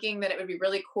was thinking that it would be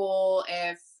really cool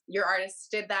if your artists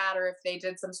did that, or if they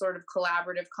did some sort of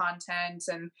collaborative content.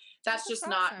 And that's just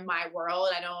awesome. Not my world.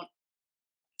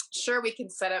 Sure, we can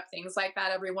set up things like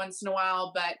that every once in a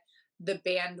while, but the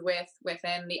bandwidth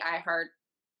within the iHeart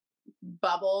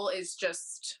bubble is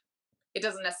just, it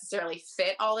doesn't necessarily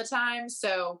fit all the time.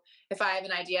 So if I have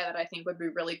an idea that I think would be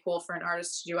really cool for an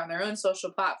artist to do on their own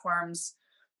social platforms,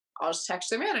 I'll just text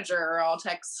their manager, or I'll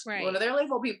text one of their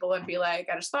label people and be like,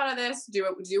 I just thought of this, do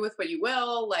with what you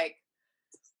will, like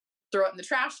throw it in the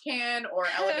trash can or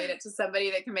elevate it to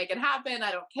somebody that can make it happen.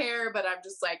 I don't care, but I'm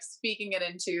just like speaking it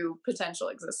into potential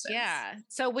existence. Yeah.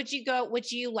 So would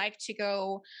you like to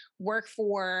go work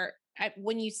for,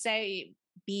 when you say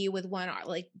be with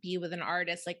an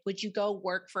artist, like, would you go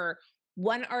work for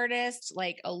one artist,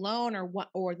 like alone,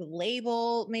 or the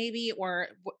label maybe, or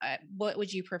what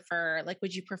would you prefer? Like,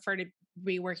 would you prefer to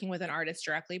be working with an artist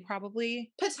directly?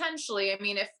 Probably. Potentially. I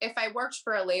mean, if I worked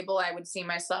for a label, I would see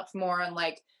myself more on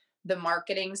like the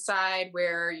marketing side,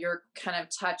 where you're kind of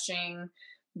touching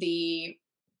the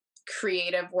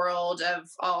creative world of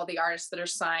all the artists that are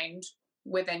signed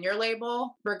within your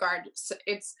label. Regardless,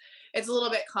 it's a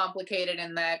little bit complicated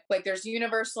in that, like, there's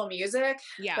Universal Music,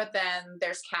 but then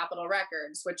there's Capitol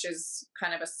Records, which is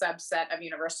kind of a subset of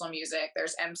Universal Music.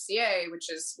 There's MCA,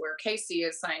 which is where Casey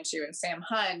is signed to, and Sam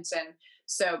Hunt. And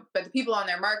so, but the people on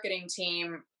their marketing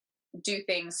team do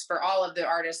things for all of the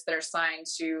artists that are signed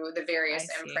to the various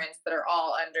imprints that are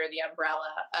all under the umbrella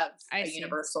of a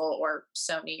Universal or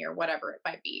Sony or whatever it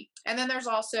might be. And then there's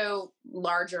also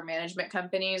larger management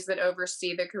companies that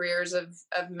oversee the careers of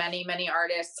many, many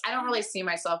artists. I don't really see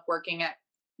myself working at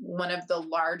one of the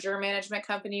larger management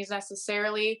companies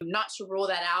necessarily. Not to rule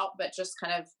that out, but just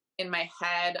kind of in my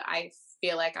head, I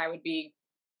feel like I would be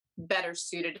better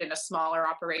suited in a smaller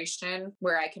operation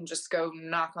where I can just go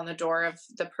knock on the door of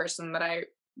the person that I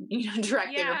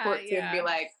directly report to and be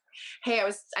like, hey,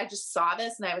 I just saw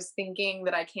this and I was thinking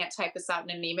that I can't type this out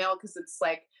in an email because it's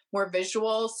like more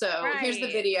visual. So here's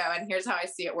the video and here's how I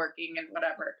see it working and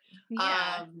whatever.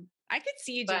 Yeah. I could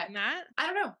see you doing that. I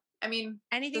don't know. I mean,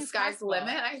 anything's the sky's the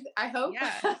limit, I hope.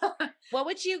 Yeah. What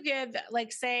would you give,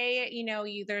 like, say,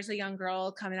 there's a young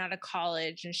girl coming out of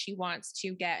college and she wants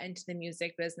to get into the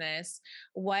music business.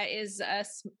 What is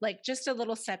just a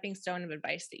little stepping stone of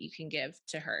advice that you can give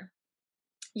to her?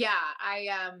 Yeah,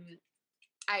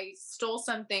 I stole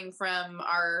something from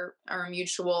our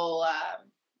mutual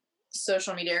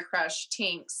social media crush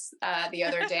Tinks the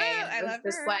other day. And it was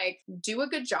just like, do a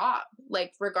good job.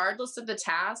 Like, regardless of the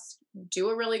task, do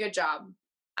a really good job.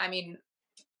 I mean,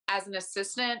 as an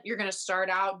assistant, you're going to start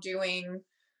out doing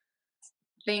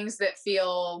things that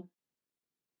feel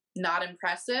not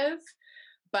impressive,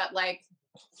 but like,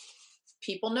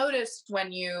 people notice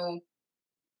when you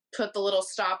put the little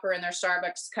stopper in their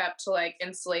Starbucks cup to like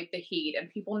insulate the heat. And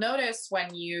people notice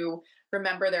when you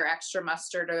remember their extra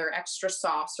mustard or their extra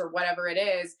sauce or whatever it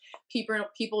is.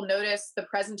 People notice the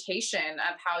presentation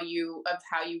of how you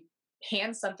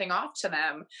hand something off to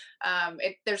them.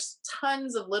 There's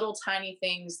tons of little tiny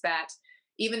things that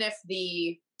even if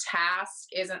the task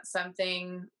isn't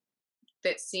something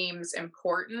that seems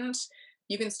important,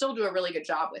 you can still do a really good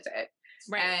job with it.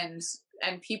 Right.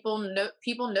 And people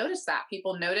notice that.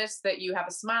 People notice that you have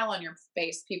a smile on your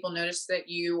face. People notice that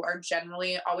you are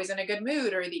generally always in a good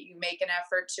mood, or that you make an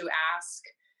effort to ask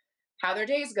how their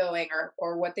day's going,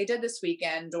 or what they did this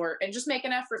weekend, and just make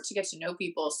an effort to get to know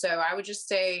people. So I would just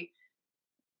say,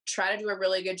 try to do a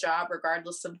really good job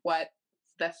regardless of what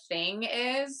the thing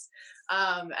is.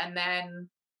 And then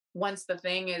once the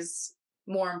thing is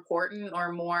more important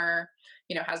or more,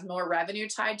 has more revenue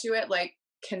tied to it, like,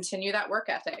 continue that work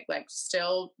ethic, like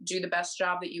still do the best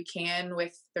job that you can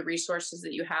with the resources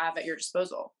that you have at your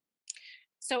disposal.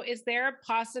 So is there a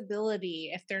possibility,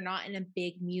 if they're not in a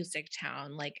big music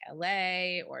town like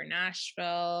LA or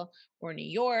Nashville or New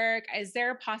York, is there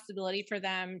a possibility for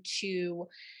them to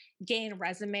gain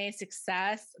resume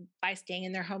success by staying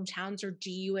in their hometowns? Or do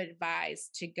you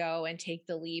advise to go and take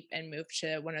the leap and move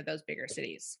to one of those bigger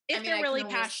cities if they're really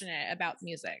passionate about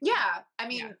music? Yeah. I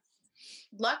mean,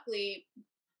 luckily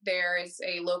there is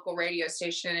a local radio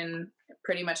station in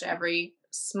pretty much every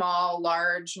small,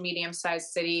 large, medium-sized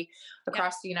city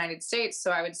across the United States. So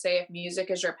I would say, if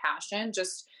music is your passion,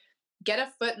 just get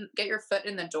your foot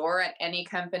in the door at any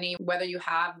company, whether you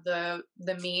have the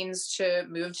means to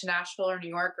move to Nashville or New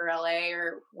York or LA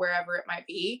or wherever it might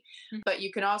be. Mm-hmm. But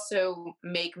you can also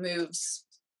make moves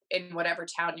in whatever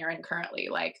town you're in currently.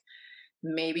 Like,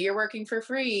 maybe you're working for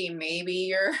free. Maybe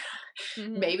you're,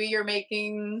 maybe you're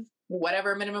making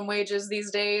whatever minimum wage is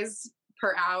these days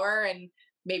per hour, and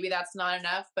maybe that's not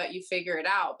enough, but you figure it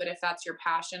out. But if that's your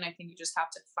passion, I think you just have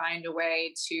to find a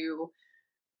way to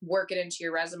work it into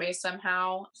your resume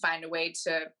somehow, find a way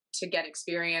to get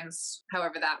experience,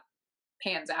 however that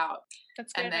pans out.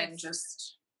 That's good. And then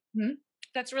just,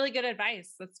 that's really good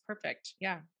advice. That's perfect.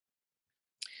 Yeah.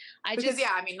 I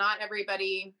mean, not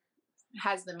everybody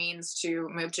has the means to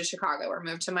move to Chicago or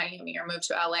move to Miami or move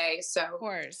to LA. So, of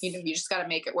course, you just got to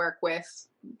make it work with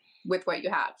what you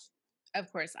have. Of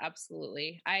course.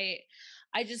 Absolutely. I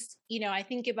just, I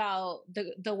think about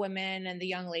the women and the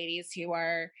young ladies who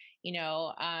are, in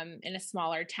a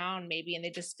smaller town maybe, and they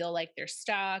just feel like they're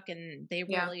stuck, and they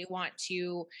really want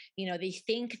to, they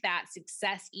think that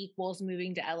success equals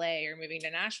moving to LA or moving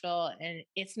to Nashville, and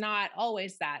it's not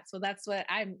always that. So that's what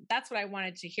I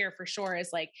wanted to hear for sure, is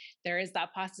like, there is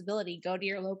that possibility. Go to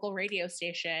your local radio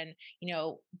station,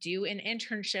 do an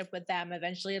internship with them.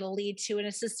 Eventually it'll lead to an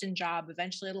assistant job.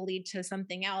 Eventually it'll lead to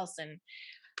something else. And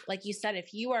like you said,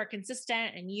 if you are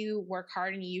consistent and you work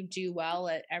hard and you do well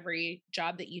at every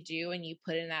job that you do and you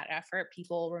put in that effort,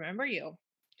 people remember you.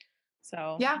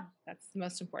 So that's the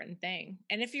most important thing.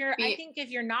 And I think if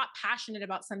you're not passionate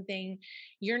about something,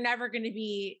 you're never going to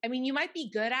be, you might be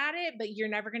good at it, but you're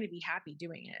never going to be happy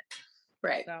doing it.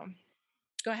 Right. So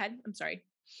go ahead. I'm sorry.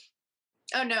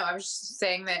 Oh no, I was just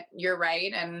saying that you're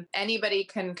right. And anybody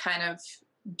can kind of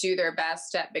do their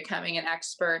best at becoming an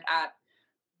expert at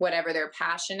whatever their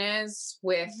passion is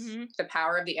with the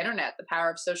power of the internet, the power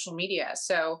of social media.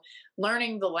 So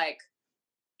learning the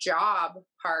job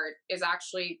part is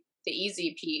actually the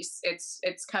easy piece.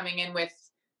 It's coming in with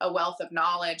a wealth of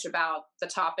knowledge about the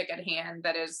topic at hand.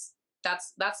 That's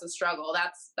the struggle.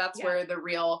 That's where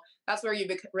that's where you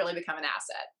really become an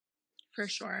asset. For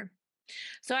sure.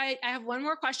 So I have one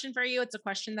more question for you. It's a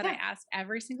question that I ask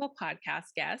every single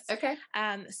podcast guest. Okay.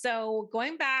 So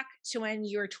going back to when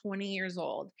you were 20 years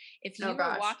old, if you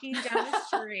were walking down the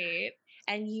street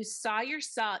and you saw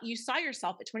yourself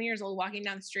at 20 years old walking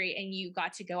down the street, and you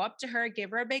got to go up to her,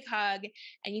 give her a big hug,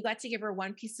 and you got to give her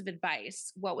one piece of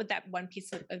advice, what would that one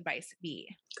piece of advice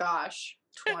be? Gosh,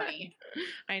 20.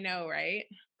 I know, right?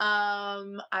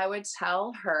 I would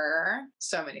tell her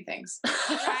so many things.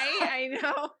 Right? I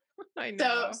know. I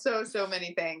know. So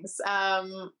many things.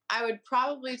 I would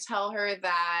probably tell her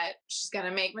that she's going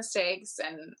to make mistakes,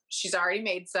 and she's already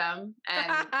made some,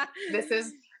 and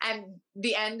and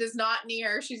the end is not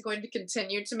near. She's going to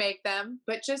continue to make them,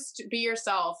 but just be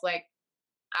yourself. Like,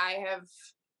 I have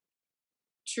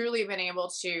truly been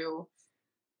able to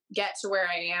get to where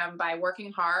I am by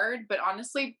working hard, but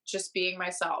honestly, just being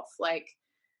myself. Like,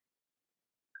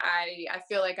 I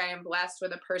feel like I am blessed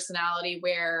with a personality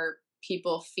where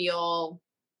people feel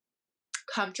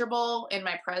comfortable in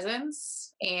my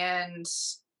presence, and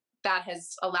that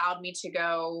has allowed me to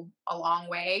go a long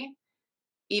way.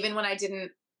 Even when I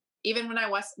didn't even when I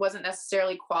wasn't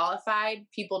necessarily qualified,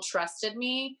 people trusted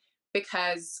me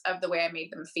because of the way I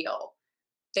made them feel.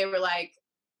 They were like,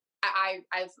 I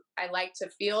like to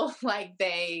feel like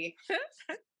they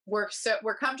were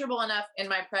comfortable enough in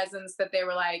my presence that they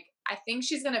were like, I think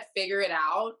she's going to figure it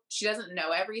out. She doesn't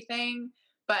know everything,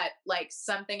 but like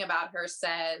something about her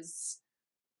says,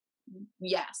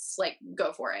 yes, like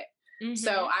go for it. Mm-hmm.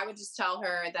 So I would just tell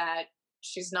her that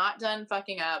she's not done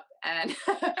fucking up and,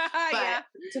 but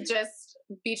to just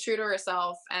be true to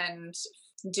herself and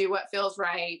do what feels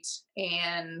right.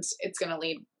 And it's going to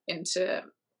lead into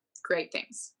great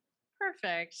things.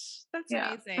 Perfect. That's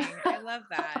amazing. I love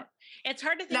that. It's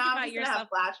hard to think now about I'm yourself.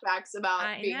 Have flashbacks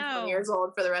about being 20 years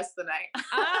old for the rest of the night.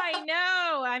 I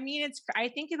know. I mean, I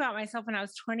think about myself when I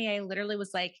was 20, I literally was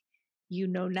like, you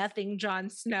know nothing, Jon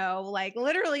Snow, like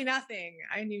literally nothing.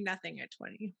 I knew nothing at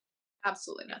 20.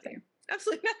 Absolutely nothing.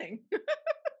 Absolutely nothing.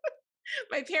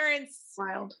 My parents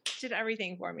Wild. Did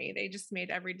everything for me. They just made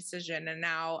every decision. And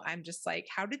now I'm just like,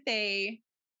 how did they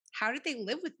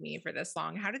live with me for this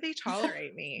long? How did they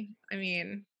tolerate me? I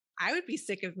mean, I would be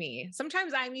sick of me.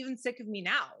 Sometimes I'm even sick of me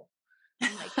now.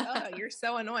 I'm like, oh, you're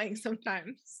so annoying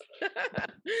sometimes.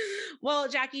 Well,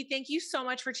 Jackie, thank you so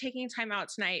much for taking time out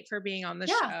tonight for being on the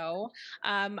show.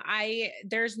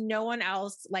 There's no one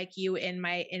else like you in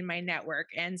my network.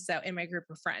 And so in my group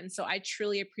of friends. So I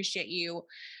truly appreciate you,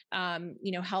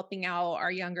 helping out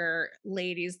our younger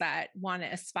ladies that want to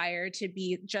aspire to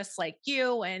be just like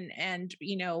you and,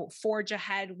 forge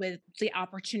ahead with the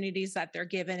opportunities that they're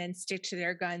given and stick to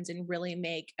their guns and really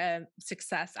make a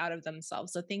success out of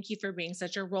themselves. So thank you for being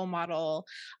such a role model,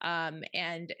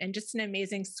 and just an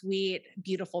amazing, sweet,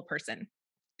 beautiful person.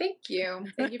 Thank you.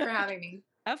 Thank you for having me.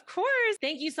 Of course.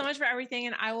 Thank you so much for everything.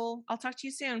 And I'll talk to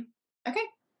you soon. Okay.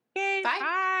 Okay,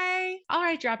 bye. All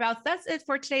right, dropouts. That's it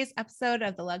for today's episode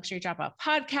of the Luxury Dropout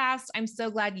Podcast. I'm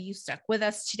so glad you stuck with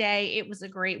us today. It was a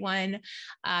great one.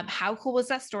 How cool was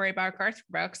that story about Garth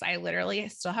Brooks? I literally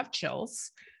still have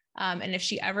chills. And if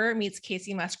she ever meets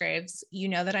Casey Musgraves, you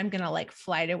know that I'm going to like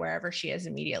fly to wherever she is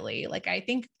immediately. Like, I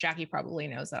think Jackie probably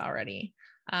knows that already.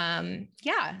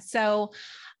 So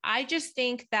I just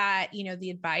think that, the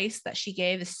advice that she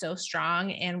gave is so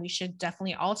strong, and we should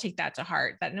definitely all take that to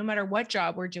heart, that no matter what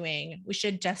job we're doing, we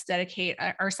should just dedicate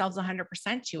ourselves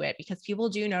 100% to it, because people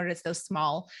do notice those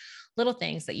small little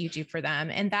things that you do for them.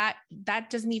 And that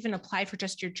doesn't even apply for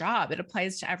just your job. It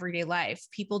applies to everyday life.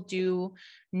 People do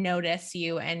notice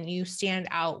you, and you stand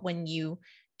out when you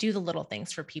do the little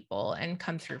things for people and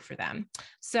come through for them.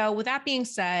 So with that being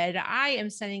said, I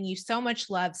am sending you so much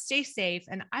love. Stay safe,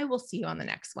 and I will see you on the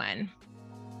next one.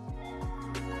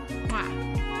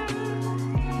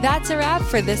 Mwah. That's a wrap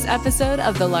for this episode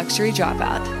of The Luxury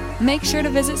Dropout. Make sure to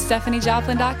visit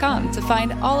StephanieJoplin.com to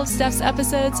find all of Steph's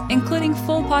episodes, including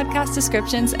full podcast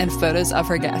descriptions and photos of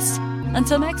her guests.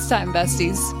 Until next time,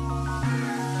 besties.